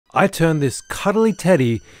I turned this cuddly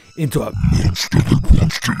teddy into a monster that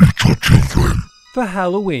wants to eat your children. For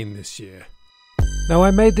Halloween this year. Now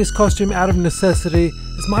I made this costume out of necessity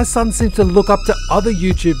as my son seems to look up to other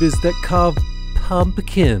YouTubers that carve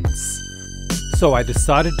pumpkins. So I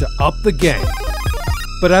decided to up the game.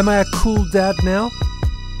 But am I a cool dad now?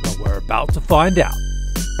 Well, we're about to find out.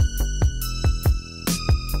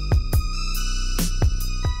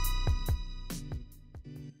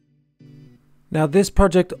 Now this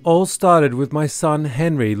project all started with my son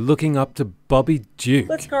Henry looking up to Bobby Duke.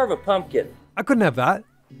 Let's carve a pumpkin. I couldn't have that.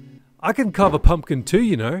 I can carve a pumpkin too,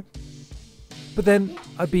 you know. But then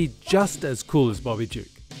I'd be just as cool as Bobby Duke.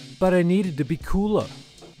 But I needed to be cooler.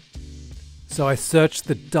 So I searched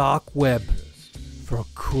the dark web for a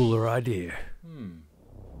cooler idea.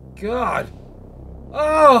 God!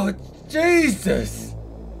 Oh, Jesus!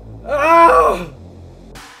 Oh!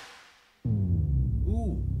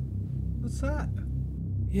 Ooh, what's that?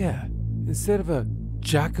 Yeah, instead of a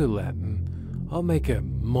jack-o'-lantern, I'll make a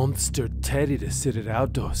monster teddy to sit at our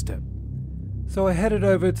doorstep. So I headed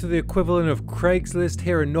over to the equivalent of Craigslist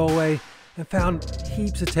here in Norway and found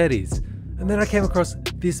heaps of teddies. And then I came across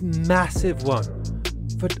this massive one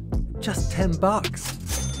for just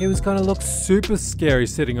 $10. It was gonna look super scary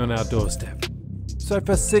sitting on our doorstep. So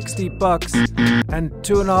for $60 and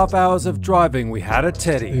 2.5 hours of driving, we had a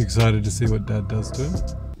teddy. Are you excited to see what Dad does to him?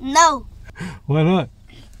 No, Why not?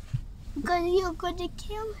 because you're going to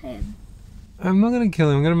kill him. I'm not gonna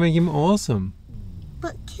kill him, I'm gonna make him awesome.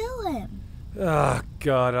 But kill him. Oh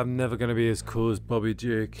God, I'm never gonna be as cool as Bobby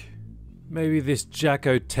Duke. Maybe this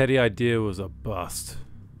Jacko Teddy idea was a bust.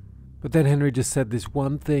 But then Henry just said this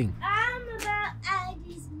one thing. I'm about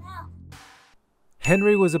Andy's mouth.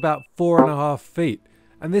 Henry was about 4.5 feet,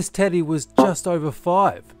 and this teddy was just over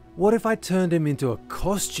 5. What if I turned him into a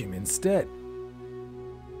costume instead?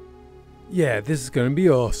 Yeah, this is gonna be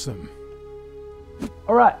awesome.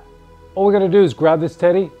 Alright, all we're gonna do is grab this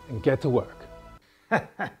teddy and get to work.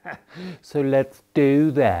 So let's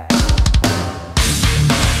do that.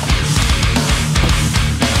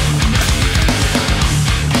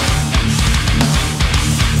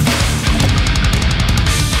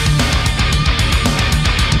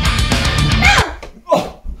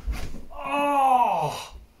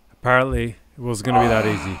 Apparently, it wasn't going to be that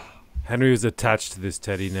easy. Henry was attached to this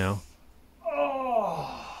teddy now.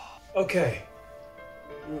 Okay,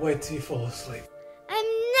 we'll wait till you fall asleep. I'm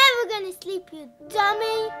never going to sleep, you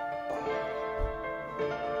dummy.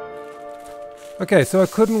 Okay, so I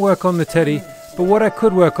couldn't work on the teddy, but what I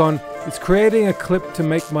could work on is creating a clip to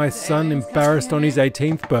make my son embarrassed on his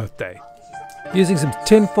 18th birthday. Using some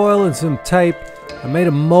tin foil and some tape, I made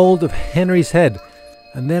a mold of Henry's head,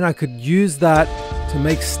 and then I could use that to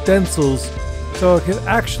make stencils so I could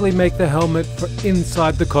actually make the helmet for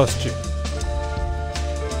inside the costume.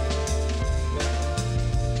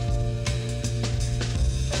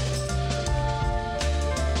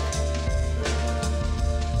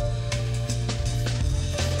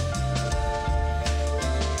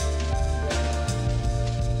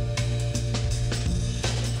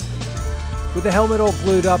 With the helmet all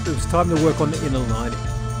glued up, it was time to work on the inner lining.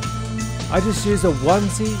 I just used a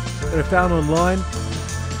onesie that I found online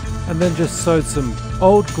and then just sewed some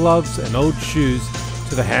old gloves and old shoes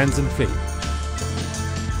to the hands and feet.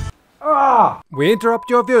 We interrupt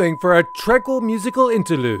your viewing for a tranquil musical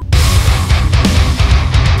interlude.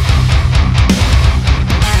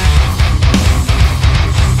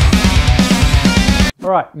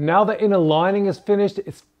 Alright, now the inner lining is finished,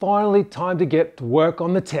 it's finally time to get to work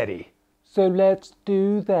on the teddy. So let's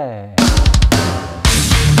do that.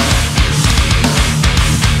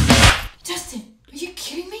 Justin, are you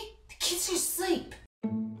kidding me? The kids are asleep.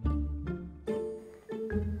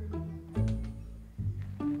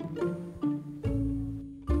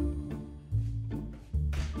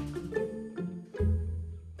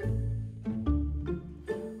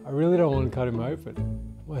 I really don't want to cut him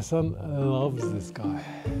open. My son loves this guy.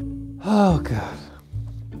 Oh God.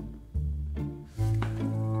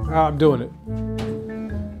 I'm doing it.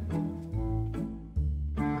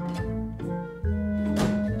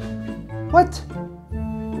 What?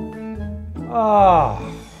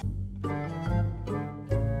 Ah.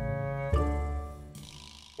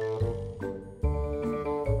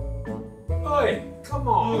 Oi, come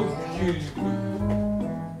on.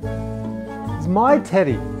 It's my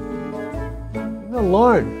teddy. Leave me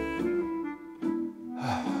alone.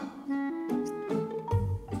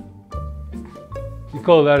 You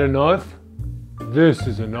call that a knife? This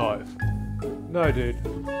is a knife. No, dude.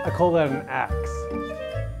 I call that an axe.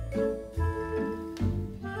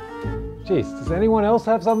 Jeez, does anyone else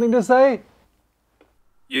have something to say?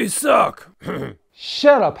 You suck!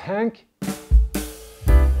 Shut up, Hank.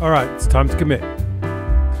 Alright, it's time to commit.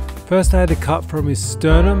 First I had to cut from his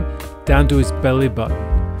sternum down to his belly button.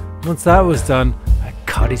 Once that was done, I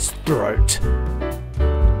cut his throat.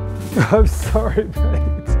 I'm sorry,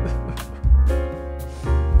 mate.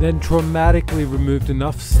 Then dramatically removed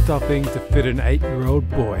enough stuffing to fit an 8-year-old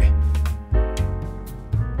boy.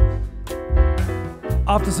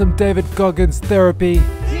 After some David Goggins therapy,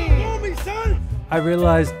 I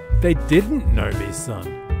realized they didn't know me, son.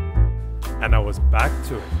 And I was back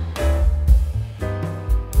to it.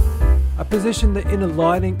 I positioned the inner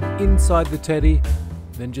lining inside the teddy,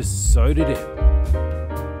 then just sewed it in.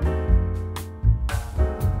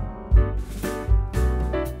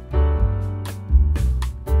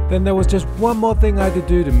 Then there was just one more thing I had to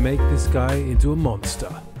do to make this guy into a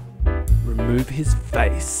monster. Remove his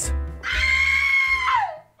face.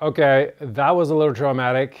 Okay, that was a little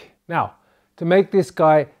traumatic. Now, to make this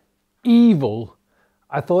guy evil,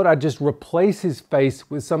 I thought I'd just replace his face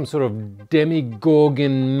with some sort of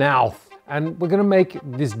Demogorgon mouth. And we're gonna make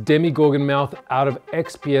this Demogorgon mouth out of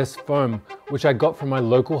XPS foam, which I got from my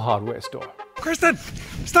local hardware store. Kristen,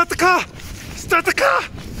 start the car! Start the car!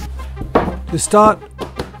 To start,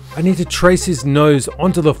 I need to trace his nose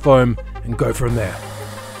onto the foam and go from there.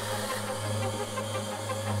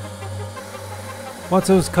 Once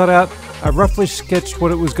it was cut out, I roughly sketched what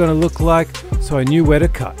it was going to look like so I knew where to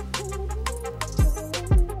cut.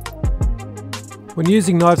 When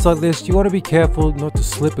using knives like this, you want to be careful not to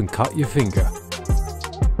slip and cut your finger.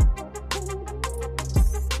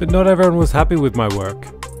 But not everyone was happy with my work.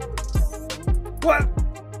 What?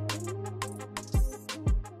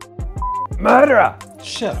 Murderer!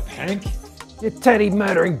 Shut up, Hank. You teddy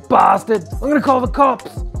murdering bastard! I'm gonna call the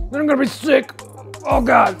cops! Then I'm gonna be sick! Oh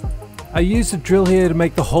god! I used a drill here to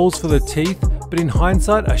make the holes for the teeth, but in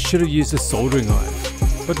hindsight I should have used a soldering iron.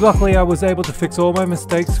 But luckily I was able to fix all my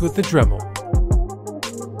mistakes with the Dremel.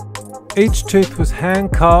 Each tooth was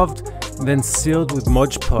hand carved and then sealed with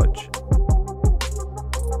Mod Podge.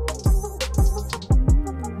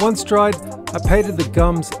 Once dried, I painted the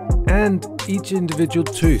gums and each individual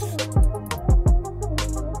tooth.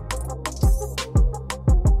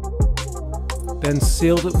 Then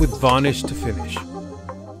sealed it with varnish to finish.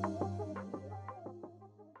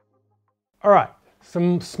 Alright,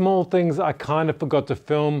 some small things I kind of forgot to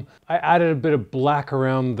film. I added a bit of black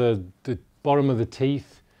around the bottom of the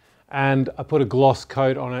teeth, and I put a gloss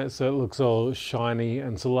coat on it so it looks all shiny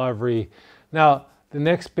and salivary. Now, the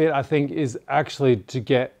next bit I think is actually to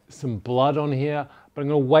get some blood on here, but I'm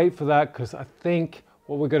gonna wait for that because I think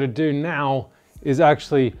what we're gonna do now is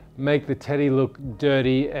actually make the teddy look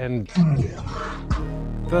dirty and...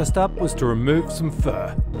 First up was to remove some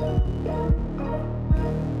fur.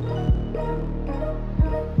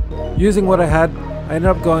 Using what I had, I ended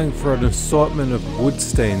up going for an assortment of wood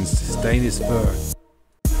stains to stain his fur.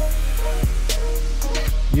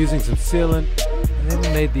 Using some sealant, and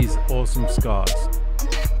then made these awesome scars.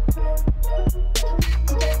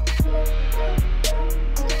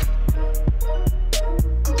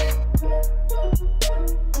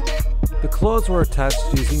 The claws were attached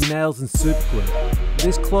using nails and super glue.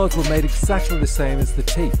 These claws were made exactly the same as the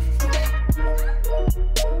teeth.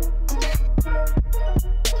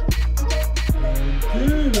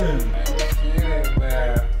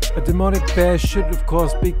 A demonic bear should of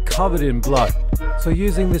course be covered in blood, so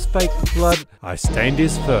using this fake blood, I stained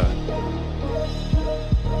his fur.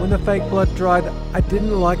 When the fake blood dried, I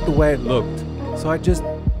didn't like the way it looked, so I just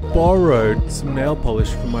borrowed some nail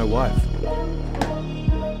polish from my wife.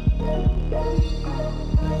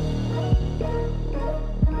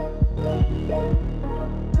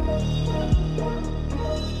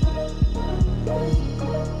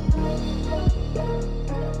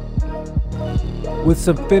 With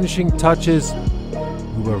some finishing touches,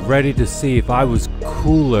 we were ready to see if I was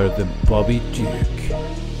cooler than Bobby Duke.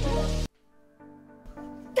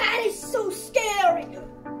 That is so scary!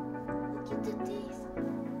 Look at the teeth.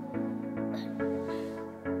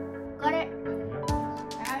 Got it?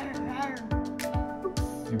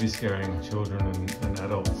 You'd be scaring children and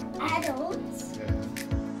adults. Adults? Yeah.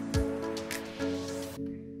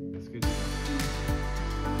 That's good.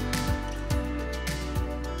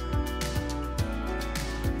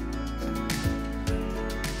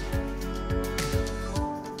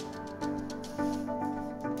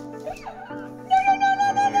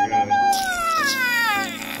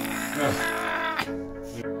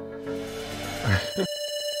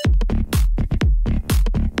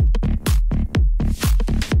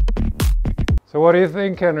 So what do you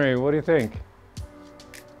think, Henry? What do you think?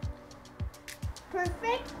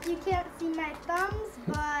 Perfect. You can't see my thumbs,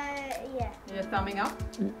 but yeah. You're thumbing up?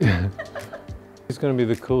 He's gonna be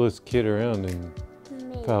the coolest kid around in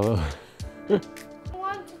Palo. 1 to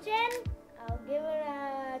 10, I'll give it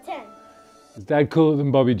a 10. Is Dad cooler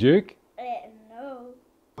than Bobby Duke?